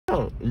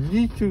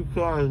these two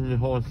cars the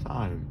whole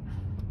time.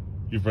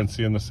 You've been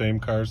seeing the same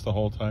cars the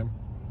whole time?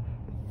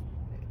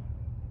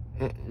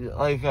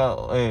 Like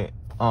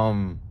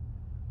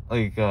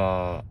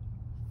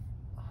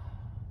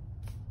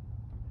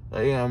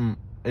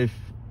if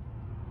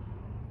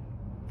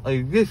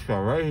like this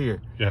car right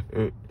here. Yeah.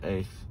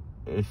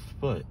 It's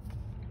split.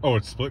 Oh,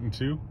 it's split in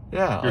two?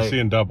 Yeah. You're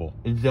seeing double.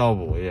 It's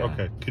double, yeah.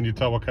 Okay. Can you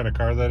tell what kind of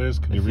car that is?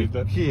 Can you read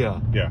that? Kia.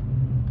 Yeah.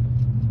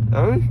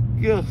 Are we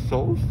Kia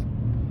Soul?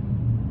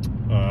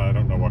 I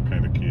don't know what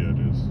kind of Kia it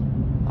is.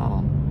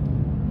 Oh.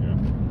 Yeah.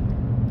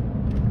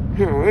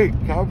 Here, wait,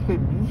 can I play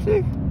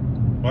music?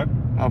 What?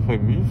 Can I play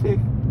music?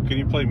 Can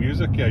you play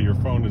music? Yeah, your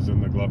phone is in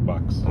the glove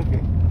box.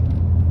 Okay.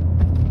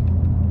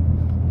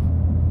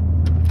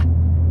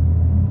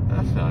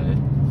 That's not it.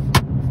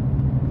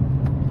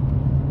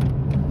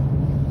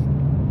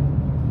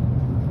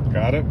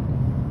 Got it?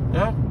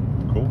 Yeah.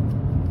 Cool.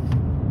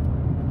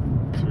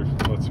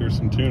 Let's hear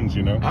some tunes,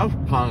 you know? I have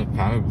Khan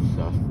Academy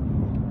stuff.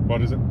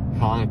 What is it?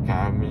 Khan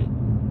Academy.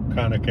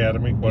 Khan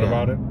Academy? What Yeah.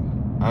 about it?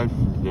 I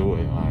should do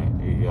it when I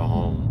get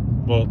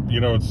home. Well, you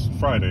know, it's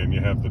Friday and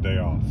you have the day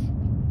off.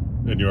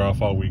 And you're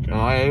off all weekend. Am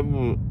I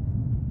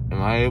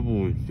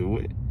able to do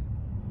it?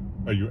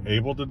 Are you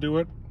able to do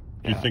it?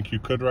 Do you Yeah. think you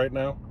could right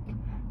now?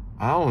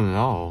 I don't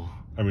know.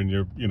 I mean,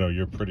 you're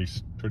pretty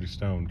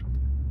stoned,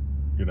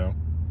 you know?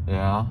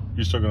 Yeah.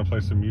 You still gonna play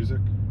some music?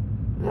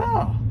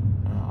 Yeah.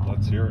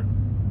 Let's hear it.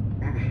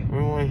 What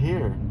do I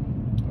hear?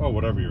 Oh,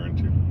 whatever you're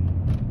into.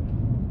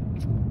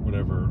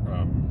 Whatever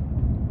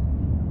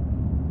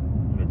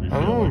you I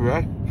feel don't like.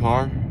 wreck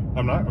car.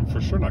 I'm for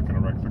sure not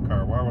gonna wreck the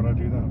car. Why would I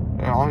do that?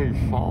 On your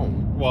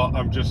phone. Well,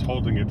 I'm just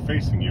holding it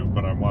facing you,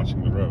 but I'm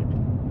watching the road.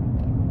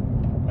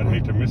 I'd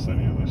hate to miss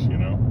any of this, you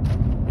know?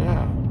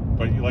 Yeah.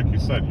 But like you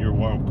said, you're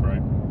woke,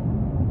 right?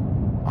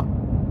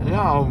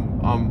 Yeah,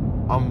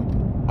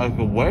 I'm like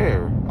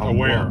aware. I'm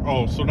Aware. woke.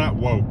 Oh, so not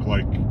woke,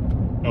 like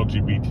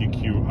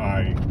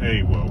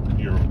LGBTQIA woke.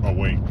 You're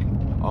awake.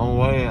 I'm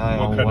aware.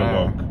 What kind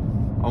of woke?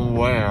 I'm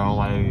aware. I'm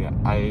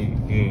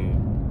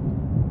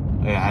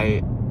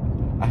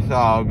I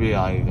thought I'd be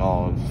like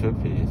all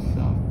trippy and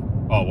stuff.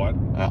 Oh, what?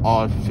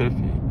 All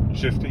trippy.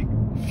 Shifty?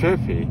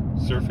 Trippy.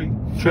 Surfy?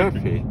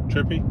 Trippy.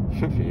 Trippy?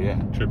 Trippy, yeah.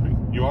 Trippy.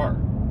 You are.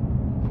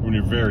 When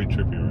you're very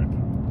trippy right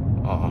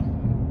now.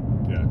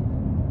 Yeah.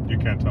 You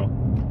can't tell.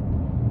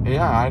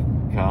 Yeah, I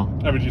can tell.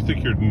 I mean, do you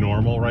think you're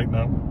normal right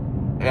now?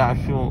 Yeah, I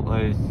feel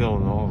like it's still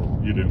normal.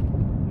 You do.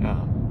 Yeah.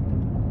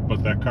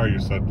 But that car you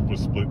said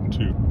was split in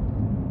two.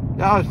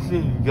 Yeah, I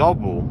see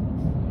double.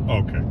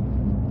 Okay.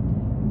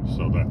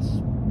 So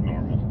that's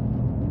normal.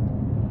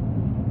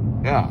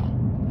 Yeah.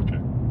 Okay.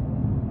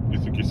 You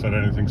think you said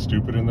anything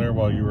stupid in there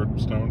while you were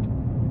stoned?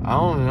 I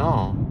don't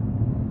know.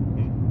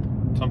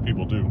 Some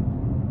people do.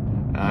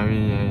 I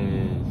mean,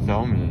 they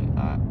tell me.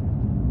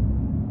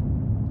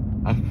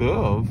 I could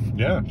have.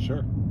 Yeah,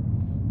 sure.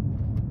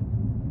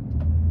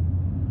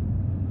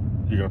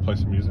 You gonna play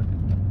some music?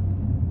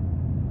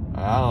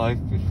 I like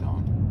the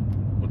song.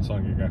 What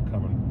song you got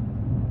coming?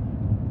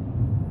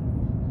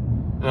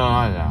 No,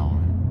 not that one.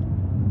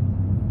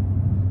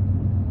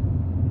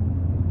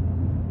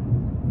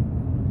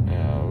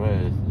 Yeah, what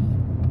is it?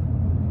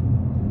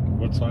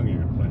 What song are you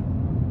gonna play?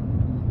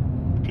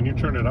 Can you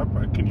turn it up?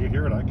 Can you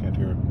hear it? I can't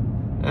hear it.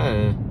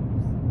 Yeah,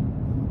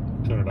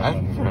 Turn it up I on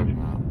the can turn radio. it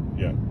up.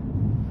 Yeah.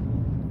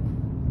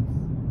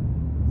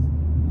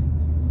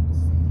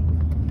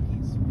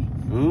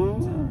 Ooh.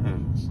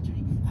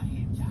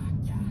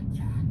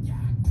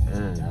 I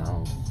don't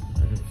know.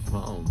 It's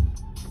fun.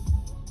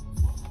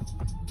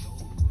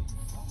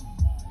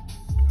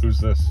 Who's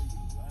this?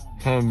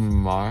 Kendrick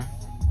Lamar.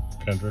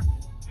 Kendrick?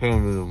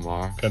 Kendrick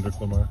Lamar. Kendrick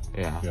Lamar?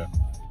 Yeah. Yeah.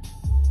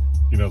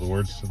 You know the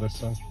words to this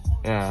song?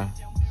 Yeah.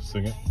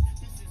 Sing it.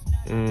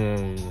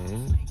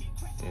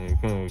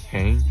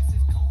 Kane?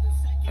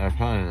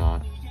 Probably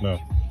not. No.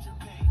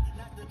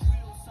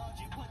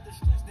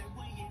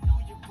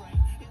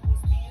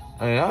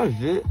 Hey, that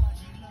was it.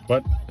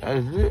 What?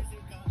 That's it.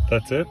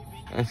 That's it?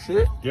 That's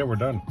it. Yeah, we're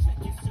done.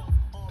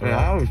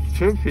 Yeah, I was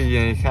trippy the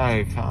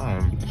entire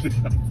time.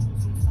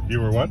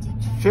 You were what?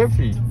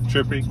 Trippy.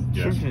 Trippy?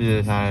 Yeah. Trippy the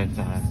entire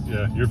time.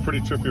 Yeah, you're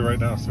pretty trippy right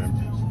now, Sam.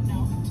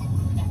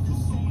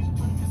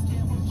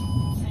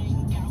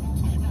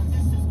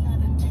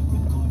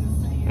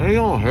 It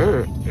don't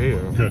hurt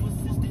either. Good.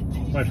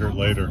 Might hurt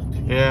later.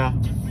 Yeah.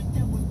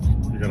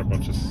 You got a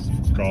bunch of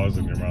gauze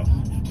in your mouth.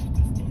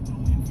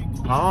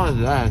 How is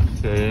that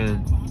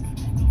saying?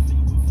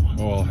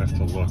 Oh, I'll have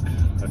to look.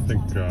 I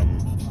think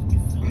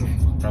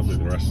probably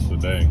the rest of the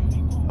day.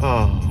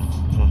 Oh.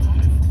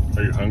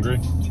 Are you hungry?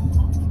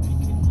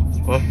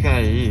 What can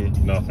I eat?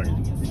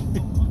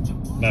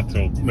 Nothing. Not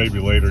till maybe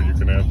later you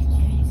can have.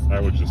 I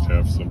would just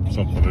have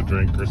something to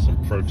drink or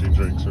some protein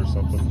drinks or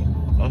something.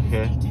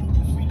 Okay.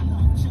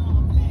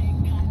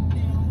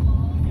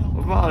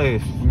 What about a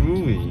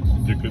smoothie?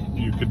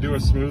 You could do a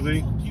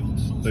smoothie.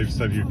 They've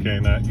said you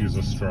cannot use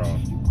a straw.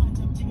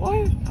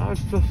 What? I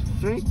just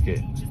drink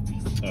it.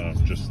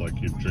 Just like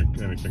you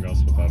drink anything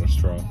else without a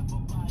straw.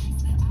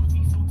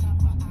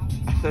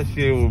 thought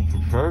you would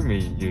prefer me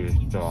to use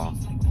straw.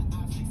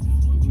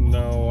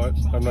 No,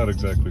 I'm not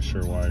exactly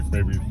sure why.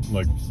 Maybe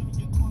like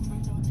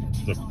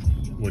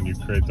when you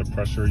create the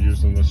pressure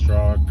using the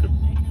straw, it could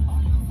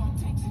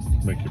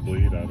make you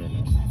bleed. I don't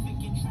know.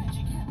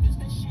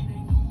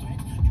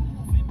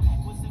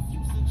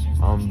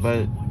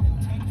 But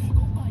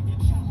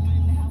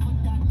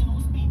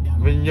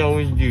when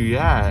you do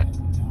that,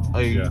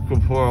 like, Yeah. you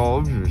can pour all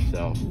over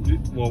yourself.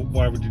 Well,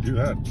 why would you do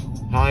that?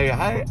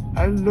 I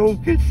have no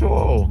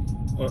control.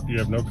 You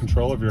have no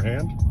control of your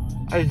hand?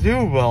 I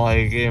do, but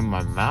like in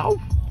my mouth,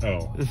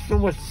 Oh, there's so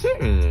much shit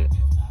in it.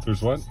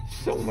 there's what?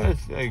 So much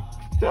like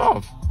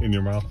stuff. In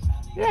your mouth?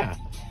 Yeah.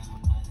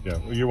 Yeah,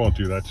 well, you won't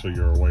do that till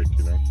you're awake,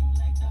 you know?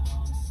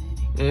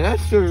 And that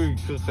served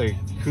just like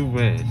 2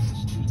 minutes.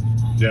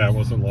 Yeah, it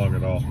wasn't long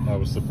at all. I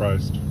was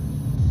surprised.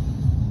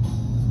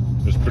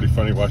 It was pretty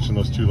funny watching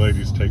those two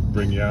ladies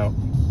bring you out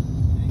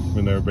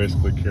when they were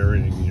basically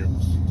carrying you.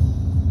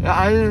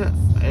 Yeah,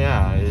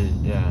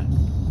 yeah.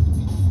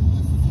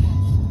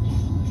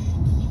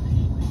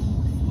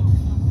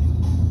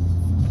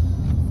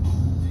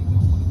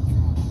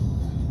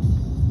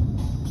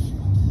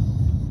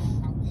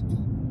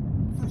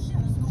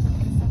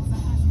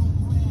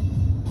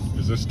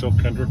 Is this still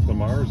Kendrick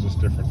Lamar or is this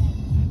different?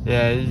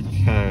 Yeah,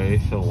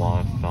 it's a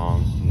long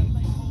song.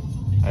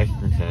 I can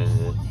pretend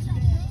it.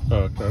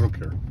 I don't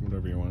care.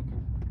 Whatever you want.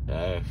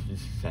 Yeah, 50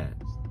 Cent.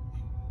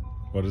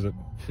 What is it?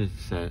 50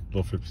 Cent.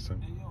 Little 50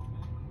 Cent.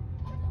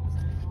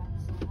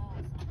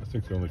 I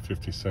think the only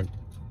 50 Cent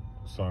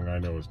song I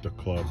know is The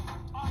Club.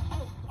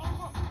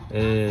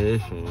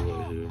 This one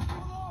was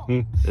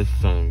good. This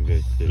song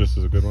good too. This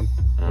is a good one.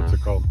 What's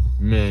it called?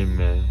 Many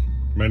Men.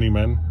 Many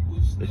Men?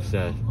 It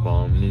says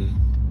bomb me.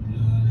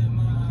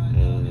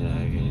 And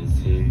I can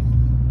see.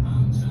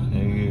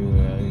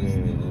 Everywhere I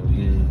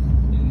be.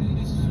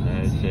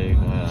 I take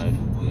my life.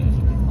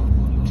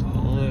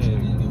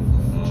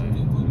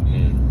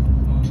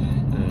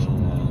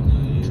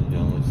 You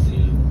don't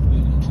see.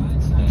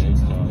 I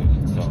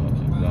talk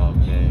about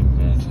many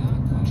men.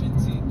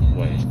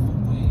 Wait.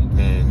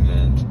 Many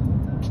men.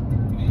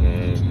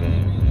 Many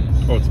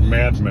men. Oh, it's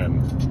Mad Men.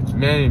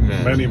 Many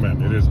men. Many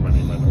Men. It is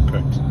Many Men.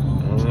 Okay.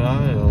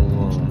 I don't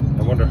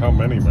know. I wonder how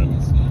many men.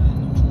 It's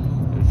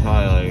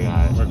probably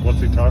like Like, what's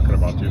he talking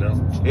about? Do you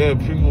know? yeah,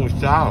 people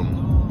shot him.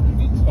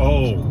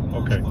 Oh,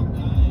 okay.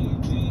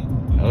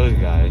 Those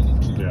guys.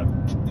 Yeah.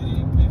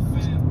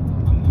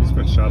 He's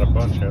been shot a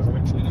bunch,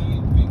 hasn't he?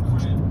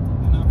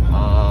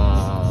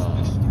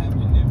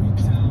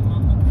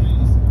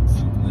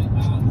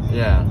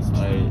 Yeah,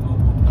 like